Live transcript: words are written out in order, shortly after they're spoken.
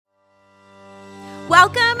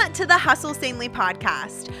Welcome to the Hustle Sanely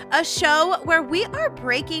podcast, a show where we are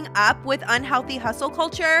breaking up with unhealthy hustle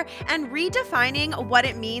culture and redefining what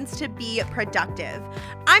it means to be productive.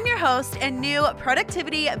 I'm your host and new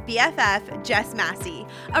productivity BFF, Jess Massey.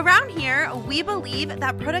 Around here, we believe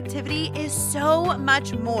that productivity is so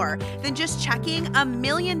much more than just checking a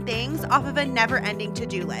million things off of a never-ending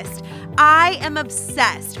to-do list. I am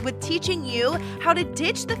obsessed with teaching you how to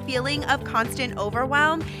ditch the feeling of constant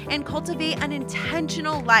overwhelm and cultivate an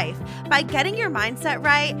intentional life by getting your mindset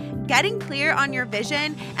right, getting clear on your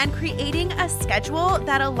vision, and creating a schedule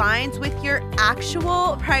that aligns with your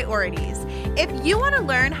actual priorities. If you want to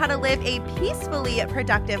learn how to live a peacefully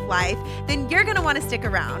productive life, then you're going to want to stick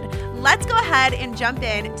around. Let's go ahead and jump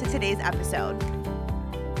into today's episode.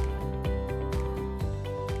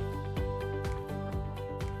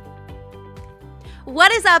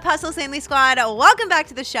 What is up, Hustle Sanely Squad? Welcome back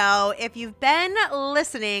to the show. If you've been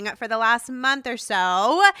listening for the last month or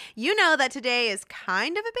so, you know that today is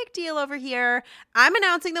kind of a big deal over here. I'm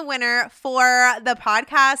announcing the winner for the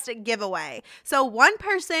podcast giveaway. So one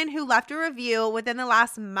person who left a review within the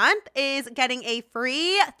last month is getting a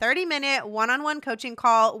free 30-minute one-on-one coaching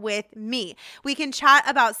call with me. We can chat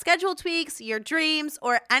about schedule tweaks, your dreams,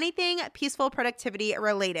 or anything peaceful productivity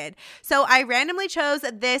related. So I randomly chose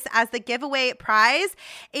this as the giveaway prize.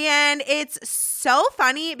 And it's so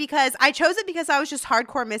funny because I chose it because I was just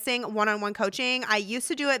hardcore missing one-on-one coaching. I used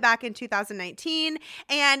to do it back in 2019.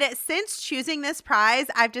 And since choosing this prize,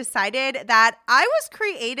 I've decided that I was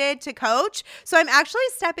created to coach. So I'm actually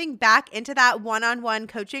stepping back into that one-on-one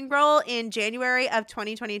coaching role in January of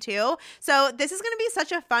 2022. So this is going to be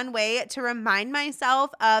such a fun way to remind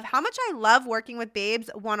myself of how much I love working with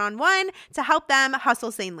babes one-on-one to help them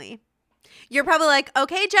hustle sanely. You're probably like,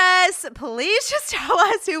 okay, Jess, please just tell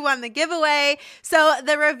us who won the giveaway. So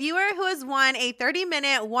the reviewer who has won a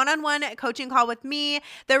 30-minute one-on-one coaching call with me,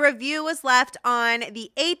 the review was left on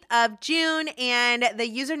the 8th of June, and the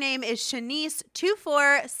username is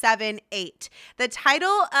Shanice2478. The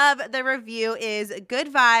title of the review is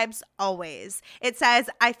Good Vibes Always. It says,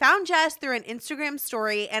 I found Jess through an Instagram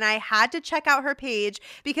story, and I had to check out her page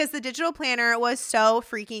because the digital planner was so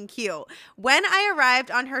freaking cute. When I arrived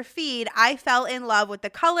on her feed, I fell in love with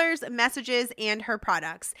the colors, messages, and her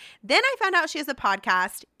products. Then I found out she has a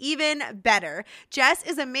podcast. Even better. Jess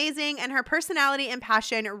is amazing, and her personality and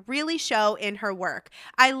passion really show in her work.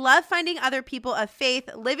 I love finding other people of faith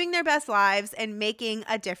living their best lives and making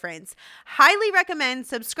a difference. Highly recommend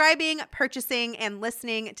subscribing, purchasing, and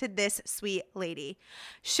listening to this sweet lady.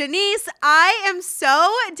 Shanice, I am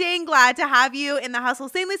so dang glad to have you in the Hustle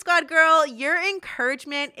Sanely Squad, girl. Your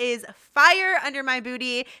encouragement is fire under my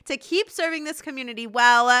booty to keep serving this community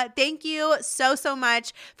well. Thank you so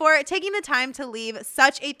much for taking the time to leave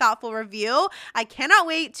such a thoughtful review. I cannot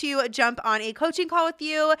wait to jump on a coaching call with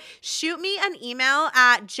you. Shoot me an email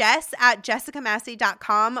at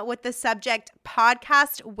jess@jessicamassey.com with the subject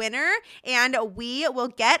podcast winner, and we will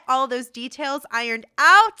get all those details ironed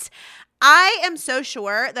out. I am so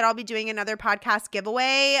sure that I'll be doing another podcast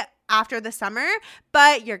giveaway after the summer,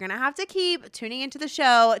 but you're going to have to keep tuning into the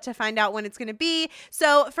show to find out when it's going to be.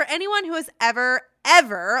 So for anyone who has ever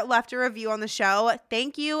left a review on the show,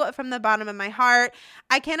 thank you from the bottom of my heart.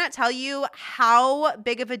 I cannot tell you how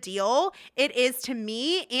big of a deal it is to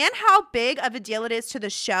me and how big of a deal it is to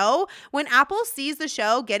the show. When Apple sees the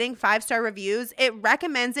show getting 5-star reviews, it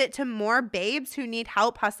recommends it to more babes who need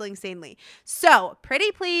help hustling sanely. So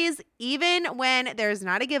pretty please, even when there's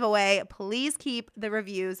not a giveaway, please keep the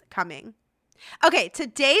reviews coming. Okay,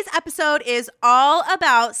 today's episode is all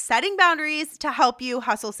about setting boundaries to help you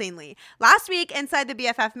hustle sanely. Last week inside the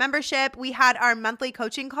BFF membership, we had our monthly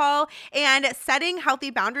coaching call, and setting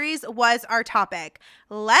healthy boundaries was our topic.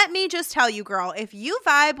 Let me just tell you, girl, if you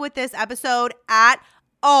vibe with this episode at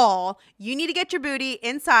all, you need to get your booty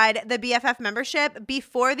inside the BFF membership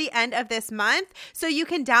before the end of this month so you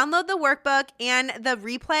can download the workbook and the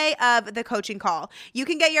replay of the coaching call. You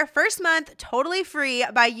can get your first month totally free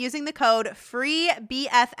by using the code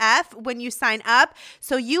FREEBFF when you sign up.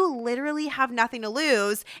 So you literally have nothing to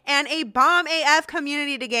lose and a bomb AF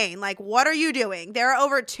community to gain. Like, what are you doing? There are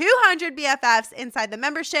over 200 BFFs inside the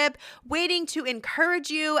membership waiting to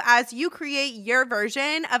encourage you as you create your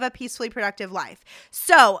version of a peacefully productive life.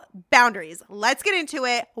 So boundaries, let's get into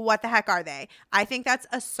it. What the heck are they? I think that's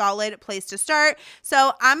a solid place to start.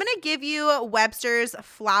 So I'm going to give you Webster's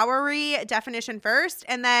flowery definition first,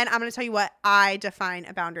 and then I'm going to tell you what I define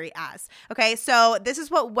a boundary as. Okay, so this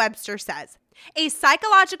is what Webster says. A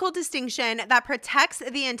psychological distinction that protects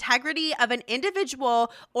the integrity of an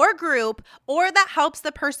individual or group, or that helps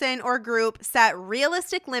the person or group set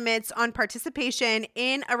realistic limits on participation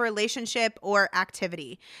in a relationship or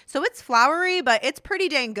activity. So it's flowery, but it's pretty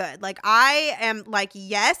dang good. Like, I am like,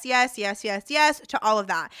 yes, yes, yes, yes, yes to all of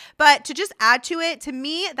that. But to just add to it, to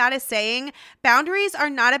me, that is saying boundaries are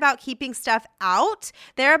not about keeping stuff out.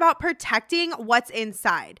 They're about protecting what's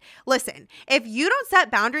inside. Listen, if you don't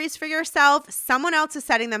set boundaries for yourself, someone else is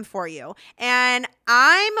setting them for you. And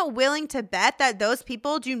I'm willing to bet that those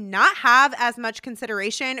people do not have as much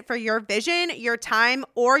consideration for your vision, your time,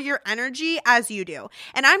 or your energy as you do.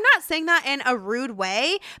 And I'm not saying that in a rude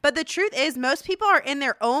way, but the truth is most people are in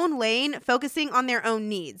their own lane, focusing on their own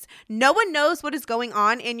needs. No one knows what is going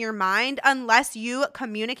on in your mind unless you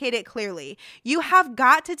communicate it clearly. You have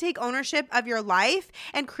got to take ownership of your life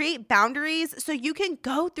and create boundaries so you can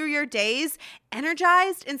go through your days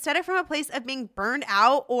energized instead of from a place of being burned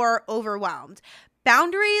out or overwhelmed.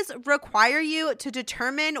 Boundaries require you to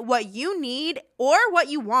determine what you need or what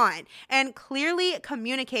you want and clearly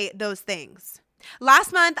communicate those things.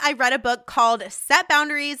 Last month, I read a book called Set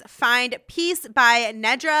Boundaries, Find Peace by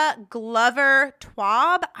Nedra Glover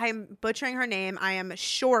Tawwab. I'm butchering her name. I am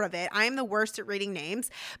sure of it. I am the worst at reading names.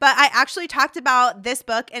 But I actually talked about this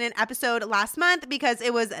book in an episode last month because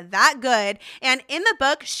it was that good. And in the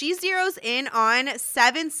book, she zeroes in on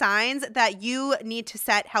 7 signs that you need to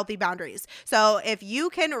set healthy boundaries. So if you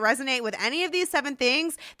can resonate with any of these 7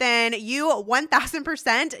 things, then you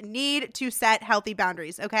 1000% need to set healthy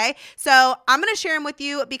boundaries, okay? So I'm going to share them with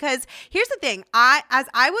you because here's the thing. As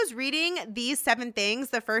I was reading these 7 things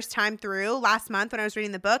the first time through last month when I was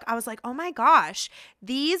reading the book, I was like, oh my gosh,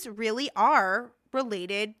 these really are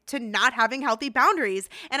related to not having healthy boundaries.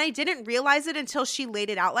 And I didn't realize it until she laid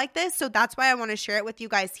it out like this. So that's why I want to share it with you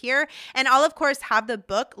guys here. And I'll, of course, have the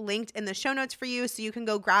book linked in the show notes for you so you can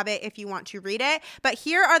go grab it if you want to read it. But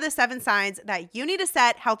here are the 7 signs that you need to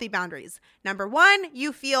set healthy boundaries. Number 1,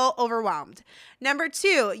 you feel overwhelmed. Number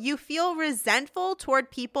 2, you feel resentful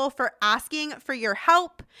toward people for asking for your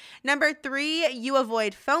help. Number 3, you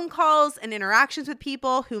avoid phone calls and interactions with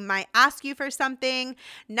people who might ask you for something.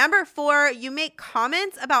 Number 4, you make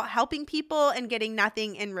comments about helping people and getting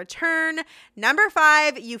nothing in return. Number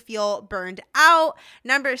 5, you feel burned out.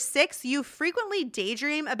 Number 6, you frequently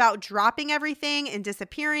daydream about dropping everything and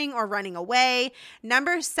disappearing or running away.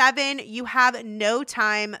 Number 7, you have no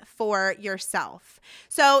time for yourself.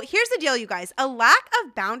 So here's the deal, you guys. A lack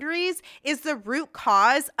of boundaries is the root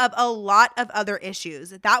cause of a lot of other issues.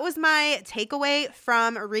 That was my takeaway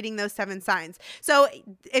from reading those 7 signs. So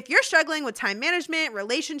if you're struggling with time management,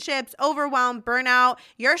 relationships, overwhelm, burnout,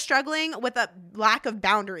 you're struggling with a lack of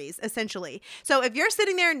boundaries, essentially. So if you're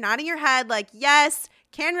sitting there nodding your head like, yes,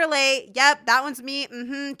 can relate, yep, that one's me,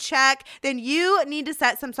 check, then you need to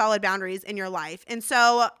set some solid boundaries in your life. And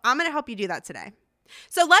so I'm going to help you do that today.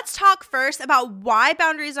 So let's talk first about why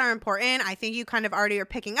boundaries are important. I think you kind of already are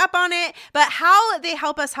picking up on it, but how they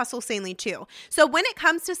help us hustle sanely too. So when it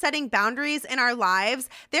comes to setting boundaries in our lives,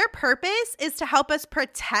 their purpose is to help us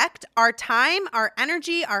protect our time, our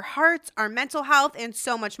energy, our hearts, our mental health, and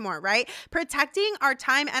so much more, right? Protecting our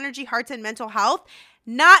time, energy, hearts, and mental health.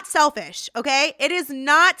 Not selfish, okay? It is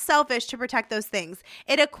not selfish to protect those things.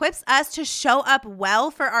 It equips us to show up well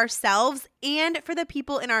for ourselves and for the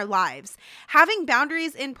people in our lives. Having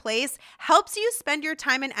boundaries in place helps you spend your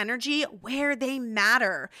time and energy where they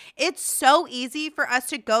matter. It's so easy for us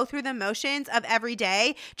to go through the motions of every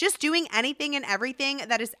day, just doing anything and everything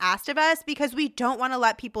that is asked of us because we don't want to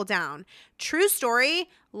let people down. True story.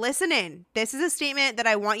 Listen in. This is a statement that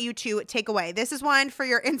I want you to take away. This is one for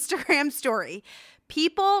your Instagram story.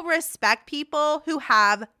 People respect people who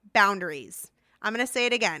have boundaries. I'm going to say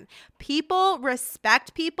it again. People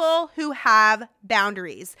respect people who have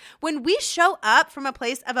boundaries. When we show up from a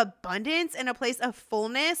place of abundance and a place of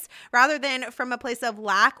fullness rather than from a place of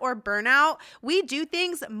lack or burnout, we do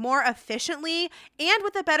things more efficiently and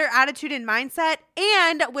with a better attitude and mindset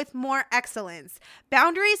and with more excellence.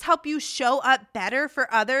 Boundaries help you show up better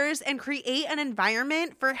for others and create an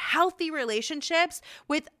environment for healthy relationships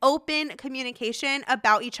with open communication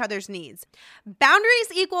about each other's needs.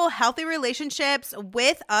 Boundaries equal healthy relationships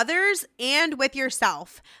with others and with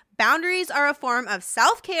yourself. Boundaries are a form of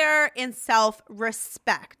self-care and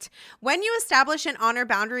self-respect. When you establish and honor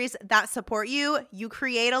boundaries that support you, you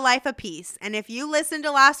create a life of peace. And if you listened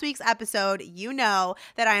to last week's episode, you know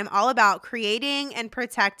that I am all about creating and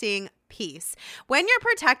protecting peace. When you're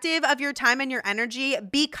protective of your time and your energy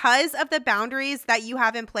because of the boundaries that you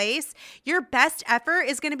have in place, your best effort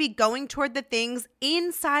is going to be going toward the things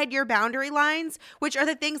inside your boundary lines, which are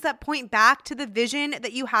the things that point back to the vision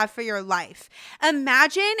that you have for your life.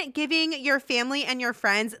 Imagine giving your family and your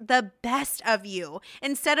friends the best of you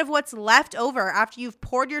instead of what's left over after you've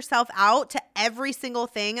poured yourself out to every single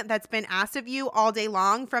thing that's been asked of you all day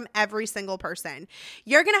long from every single person.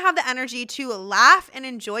 You're going to have the energy to laugh and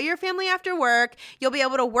enjoy your family after work. You'll be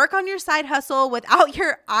able to work on your side hustle without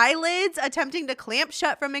your eyelids attempting to clamp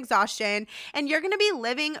shut from exhaustion. And you're going to be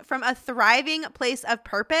living from a thriving place of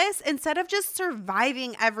purpose instead of just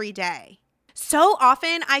surviving every day. So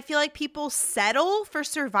often, I feel like people settle for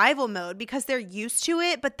survival mode because they're used to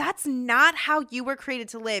it, but that's not how you were created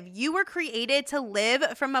to live. You were created to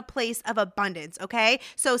live from a place of abundance, okay?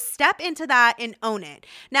 So step into that and own it.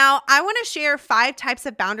 Now, I want to share 5 types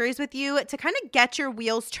of boundaries with you to kind of get your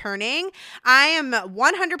wheels turning. I am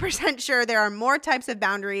 100% sure there are more types of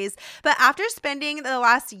boundaries, but after spending the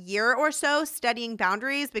last year or so studying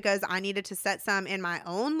boundaries because I needed to set some in my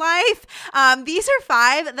own life, these are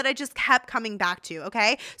 5 that I just kept coming back to,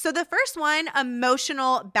 okay? So the first one,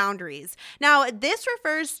 emotional boundaries. Now, this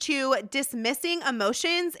refers to dismissing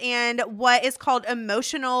emotions and what is called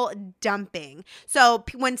emotional dumping. So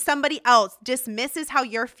when somebody else dismisses how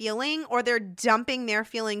you're feeling or they're dumping their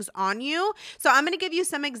feelings on you. So I'm going to give you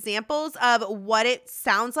some examples of what it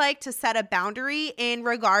sounds like to set a boundary in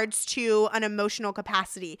regards to an emotional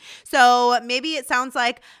capacity. So maybe it sounds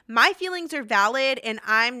like my feelings are valid and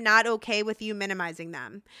I'm not okay with you minimizing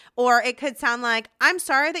them. Or it could sound like, I'm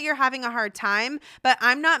sorry that you're having a hard time, but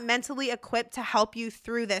I'm not mentally equipped to help you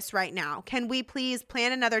through this right now. Can we please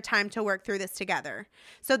plan another time to work through this together?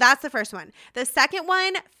 So that's the first one. The second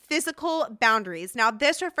one, physical boundaries. Now,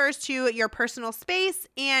 this refers to your personal space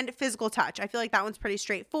and physical touch. I feel like that one's pretty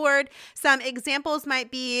straightforward. Some examples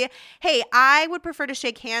might be, hey, I would prefer to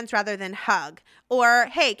shake hands rather than hug. Or,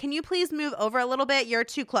 hey, can you please move over a little bit? You're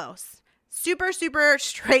too close. Super, super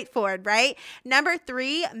straightforward, right? Number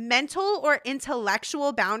 3, mental or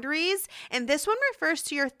intellectual boundaries. And this one refers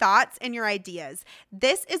to your thoughts and your ideas.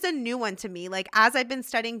 This is a new one to me. Like as I've been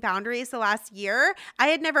studying boundaries the last year, I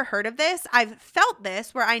had never heard of this. I've felt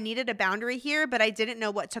this where I needed a boundary here, but I didn't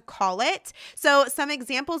know what to call it. So some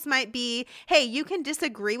examples might be, hey, you can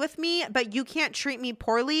disagree with me, but you can't treat me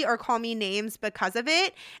poorly or call me names because of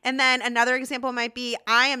it. And then another example might be,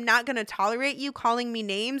 I am not going to tolerate you calling me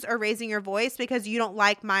names or raising your voice because you don't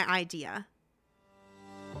like my idea.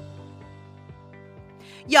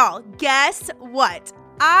 Y'all, guess what?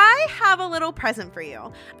 I have a little present for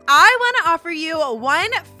you. I want to offer you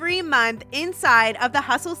 1 free month inside of the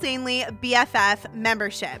Hustle Sanely BFF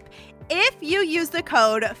membership. If you use the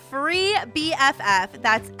code FREEBFF,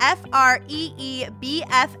 that's FREEBFF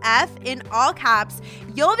in all caps,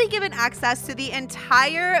 you'll be given access to the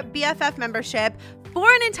entire BFF membership for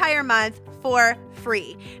an entire month for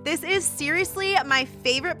free. This is seriously my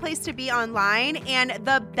favorite place to be online and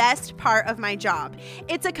the best part of my job.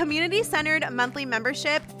 It's a community-centered monthly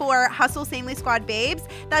membership for Hustle Sanely Squad babes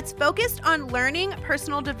that's focused on learning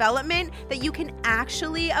personal development that you can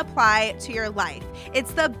actually apply to your life.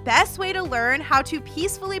 It's the best way to learn how to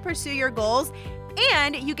peacefully pursue your goals,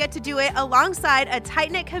 and you get to do it alongside a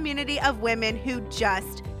tight-knit community of women who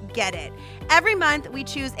just get it. Every month, we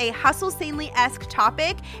choose a Hustle Sanely-esque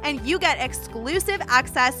topic, and you get exclusive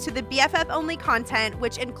access to the BFF-only content,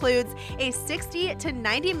 which includes a 60 to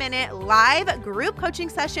 90-minute live group coaching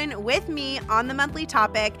session with me on the monthly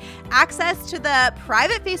topic, access to the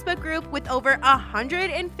private Facebook group with over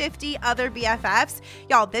 150 other BFFs.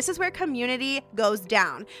 Y'all, this is where community goes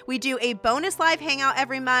down. We do a bonus live hangout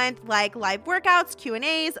every month, like live workouts,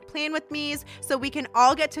 Q&As, plan with me's, so we can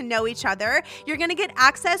all get to know each other. You're going to get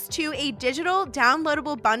access to a digital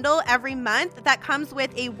downloadable bundle every month that comes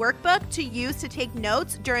with a workbook to use to take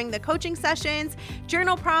notes during the coaching sessions,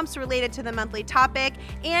 journal prompts related to the monthly topic,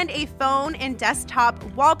 and a phone and desktop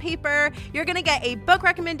wallpaper. You're going to get a book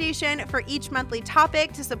recommendation for each monthly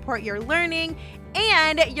topic to support your learning,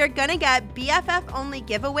 and you're going to get BFF-only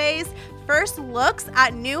giveaways, first looks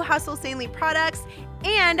at new Hustle Sanely products,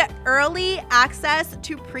 and early access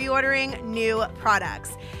to pre-ordering new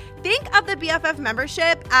products. Think of the BFF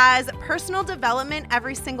membership as personal development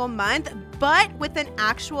every single month, but with an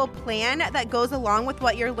actual plan that goes along with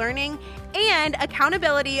what you're learning and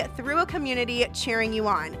accountability through a community cheering you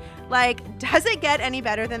on. Like, does it get any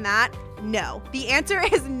better than that? No. The answer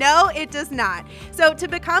is no, it does not. So to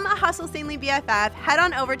become a Hustle Sanely BFF, head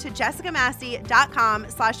on over to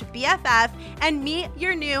jessicamassey.com/BFF and meet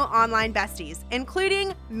your new online besties,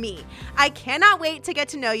 including me. I cannot wait to get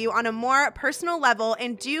to know you on a more personal level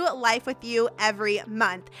and do life with you every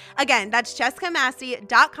month. Again, that's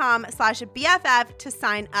jessicamassey.com/BFF to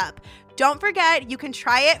sign up. Don't forget, you can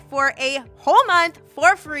try it for a whole month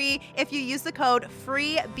for free if you use the code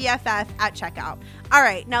FREEBFF at checkout. All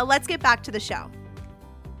right, now let's get back to the show.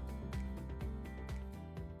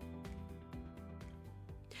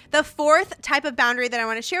 The fourth type of boundary that I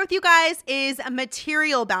want to share with you guys is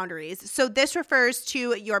material boundaries. So this refers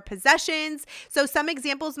to your possessions. So some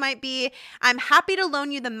examples might be, I'm happy to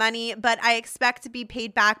loan you the money, but I expect to be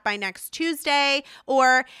paid back by next Tuesday.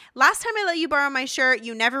 Or last time I let you borrow my shirt,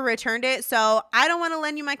 you never returned it, so I don't want to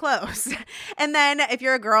lend you my clothes. And then if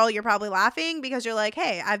you're a girl, you're probably laughing because you're like,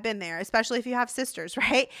 hey, I've been there, especially if you have sisters,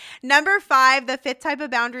 right? Number 5, the fifth type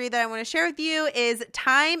of boundary that I want to share with you is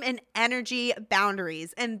time and energy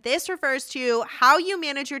boundaries. And this refers to how you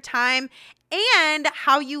manage your time and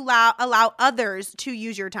how you allow others to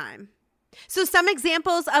use your time. So some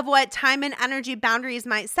examples of what time and energy boundaries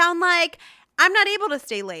might sound like: I'm not able to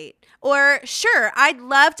stay late. Or, sure, I'd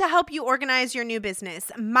love to help you organize your new business.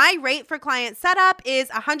 My rate for client setup is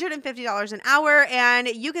 $150 an hour, and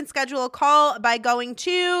you can schedule a call by going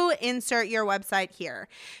to insert your website here.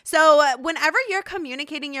 So whenever you're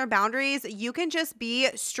communicating your boundaries, you can just be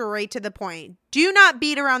straight to the point. Do not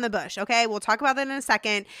beat around the bush, okay? We'll talk about that in a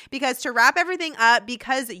second, because to wrap everything up,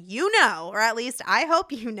 because you know, or at least I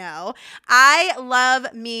hope you know, I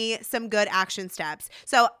love me some good action steps.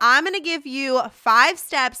 So I'm going to give you 5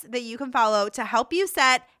 steps that you can follow to help you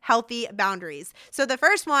set healthy boundaries. So the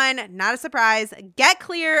first one, not a surprise, get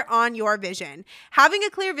clear on your vision. Having a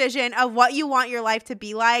clear vision of what you want your life to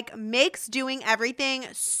be like makes doing everything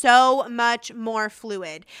so much more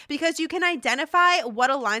fluid, because you can identify what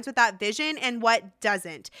aligns with that vision and what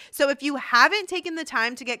doesn't. So if you haven't taken the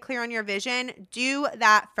time to get clear on your vision, do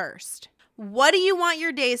that first. What do you want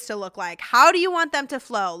your days to look like? How do you want them to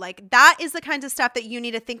flow? Like, that is the kinds of stuff that you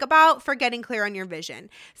need to think about for getting clear on your vision.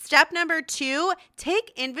 Step number 2,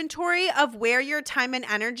 take inventory of where your time and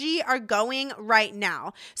energy are going right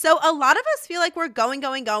now. So a lot of us feel like we're going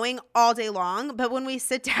all day long, but when we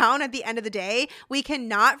sit down at the end of the day, we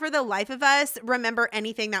cannot for the life of us remember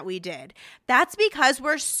anything that we did. That's because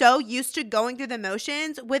we're so used to going through the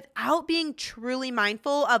motions without being truly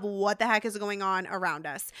mindful of what the heck is going on around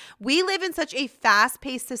us. We live in such a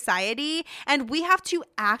fast-paced society, and we have to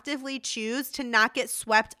actively choose to not get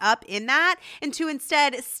swept up in that and to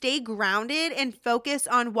instead stay grounded and focus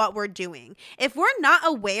on what we're doing. If we're not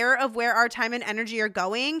aware of where our time and energy are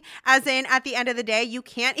going, as in at the end of the day, you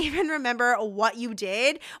can't even remember what you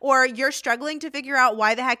did, or you're struggling to figure out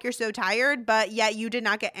why the heck you're so tired, but yet you did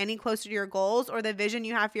not get any closer to your goals or the vision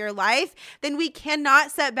you have for your life, then we cannot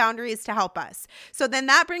set boundaries to help us. So then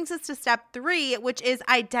that brings us to step 3, which is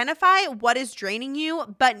identify what is draining you,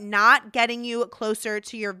 but not getting you closer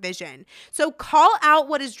to your vision. So call out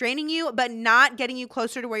what is draining you, but not getting you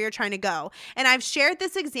closer to where you're trying to go. And I've shared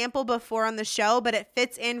this example before on the show, but it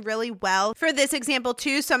fits in really well for this example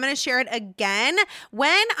too. So I'm going to share it again.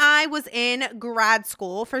 When I was in grad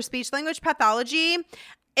school for speech language pathology,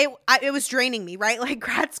 it was draining me, right? Like,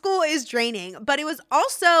 grad school is draining, but it was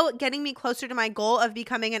also getting me closer to my goal of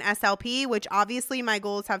becoming an SLP, which obviously my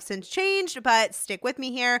goals have since changed, but stick with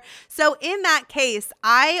me here. So in that case,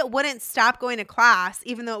 I wouldn't stop going to class,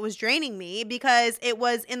 even though it was draining me, because it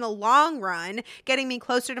was in the long run getting me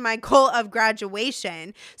closer to my goal of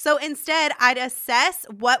graduation. So instead, I'd assess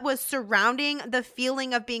what was surrounding the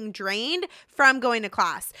feeling of being drained from going to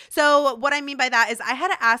class. So what I mean by that is I had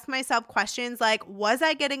to ask myself questions like, was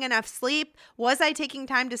I getting enough sleep? Was I taking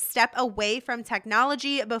time to step away from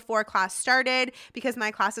technology before class started? Because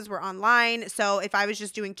my classes were online. So if I was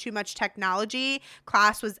just doing too much technology,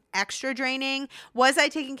 class was extra draining. Was I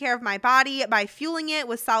taking care of my body by fueling it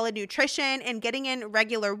with solid nutrition and getting in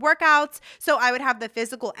regular workouts so I would have the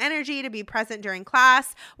physical energy to be present during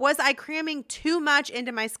class? Was I cramming too much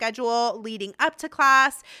into my schedule leading up to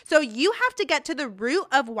class? So you have to get to the root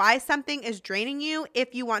of why something is draining you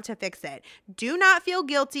if you want to fix it. Do not feel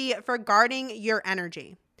guilty for guarding your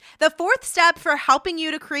energy. The fourth step for helping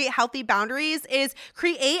you to create healthy boundaries is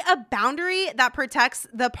create a boundary that protects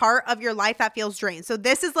the part of your life that feels drained. So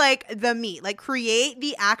this is like the meat, like create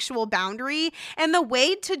the actual boundary. And the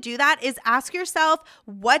way to do that is ask yourself,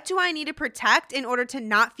 what do I need to protect in order to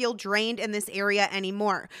not feel drained in this area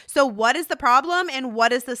anymore? So what is the problem and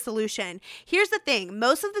what is the solution? Here's the thing.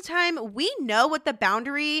 Most of the time, we know what the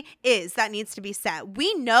boundary is that needs to be set.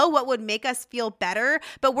 We know what would make us feel better,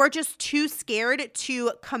 but we're just too scared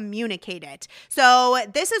to communicate it. So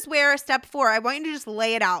this is where step 4, I want you to just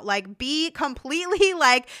lay it out, like be completely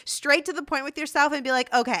like straight to the point with yourself and be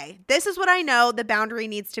like, okay, this is what I know the boundary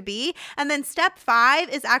needs to be. And then step 5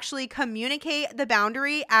 is actually communicate the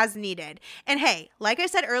boundary as needed. And hey, like I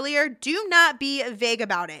said earlier, do not be vague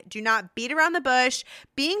about it. Do not beat around the bush.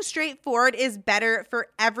 Being straightforward is better for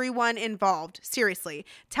everyone involved. Seriously,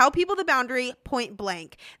 tell people the boundary point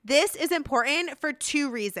blank. This is important for 2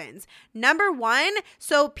 reasons. Number 1,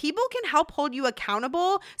 so people can help hold you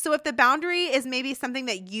accountable. So if the boundary is maybe something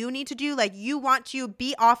that you need to do, like you want to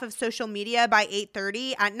be off of social media by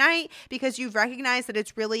 8:30 at night because you've recognized that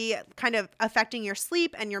it's really kind of affecting your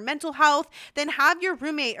sleep and your mental health, then have your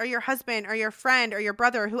roommate or your husband or your friend or your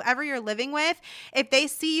brother, whoever you're living with, if they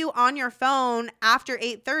see you on your phone after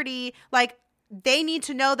 8:30, like they need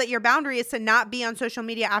to know that your boundary is to not be on social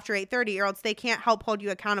media after 8:30 or else they can't help hold you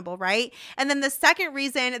accountable, right? And then the second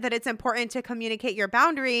reason that it's important to communicate your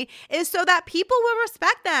boundary is so that people will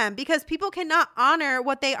respect them, because people cannot honor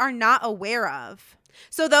what they are not aware of.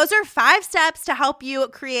 So those are 5 steps to help you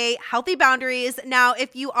create healthy boundaries. Now,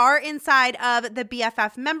 if you are inside of the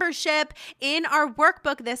BFF membership, in our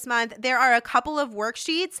workbook this month, there are a couple of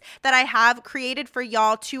worksheets that I have created for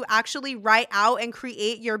y'all to actually write out and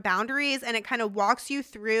create your boundaries, and it kind of walks you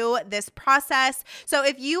through this process. So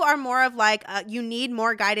if you are more of like, you need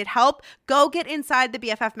more guided help, go get inside the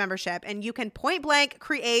BFF membership and you can point blank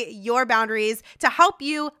create your boundaries to help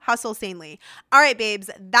you hustle sanely. All right, babes,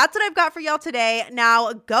 that's what I've got for y'all today.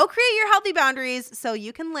 Now, go create your healthy boundaries so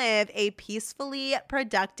you can live a peacefully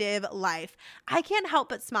productive life. I can't help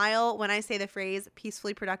but smile when I say the phrase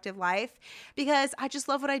peacefully productive life because I just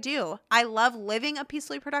love what I do. I love living a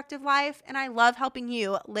peacefully productive life, and I love helping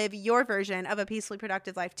you live your version of a peacefully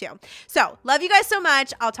productive life too. So, love you guys so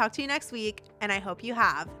much. I'll talk to you next week, and I hope you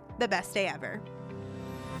have the best day ever.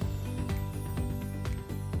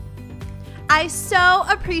 I so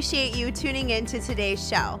appreciate you tuning in to today's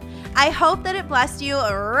show. I hope that it blessed you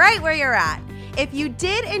right where you're at. If you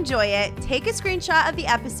did enjoy it, take a screenshot of the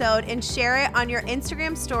episode and share it on your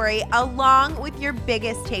Instagram story along with your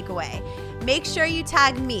biggest takeaway. Make sure you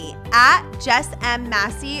tag me at Jess M.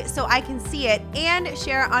 Massey so I can see it and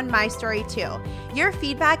share it on my story too. Your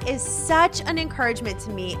feedback is such an encouragement to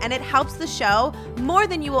me, and it helps the show more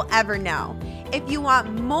than you will ever know. If you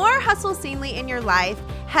want more Hustle Sanely in your life,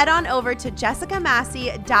 head on over to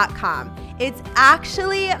jessicamassey.com. It's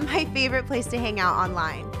actually my favorite place to hang out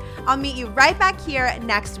online. I'll meet you right back here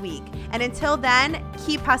next week. And until then,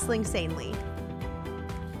 keep hustling sanely.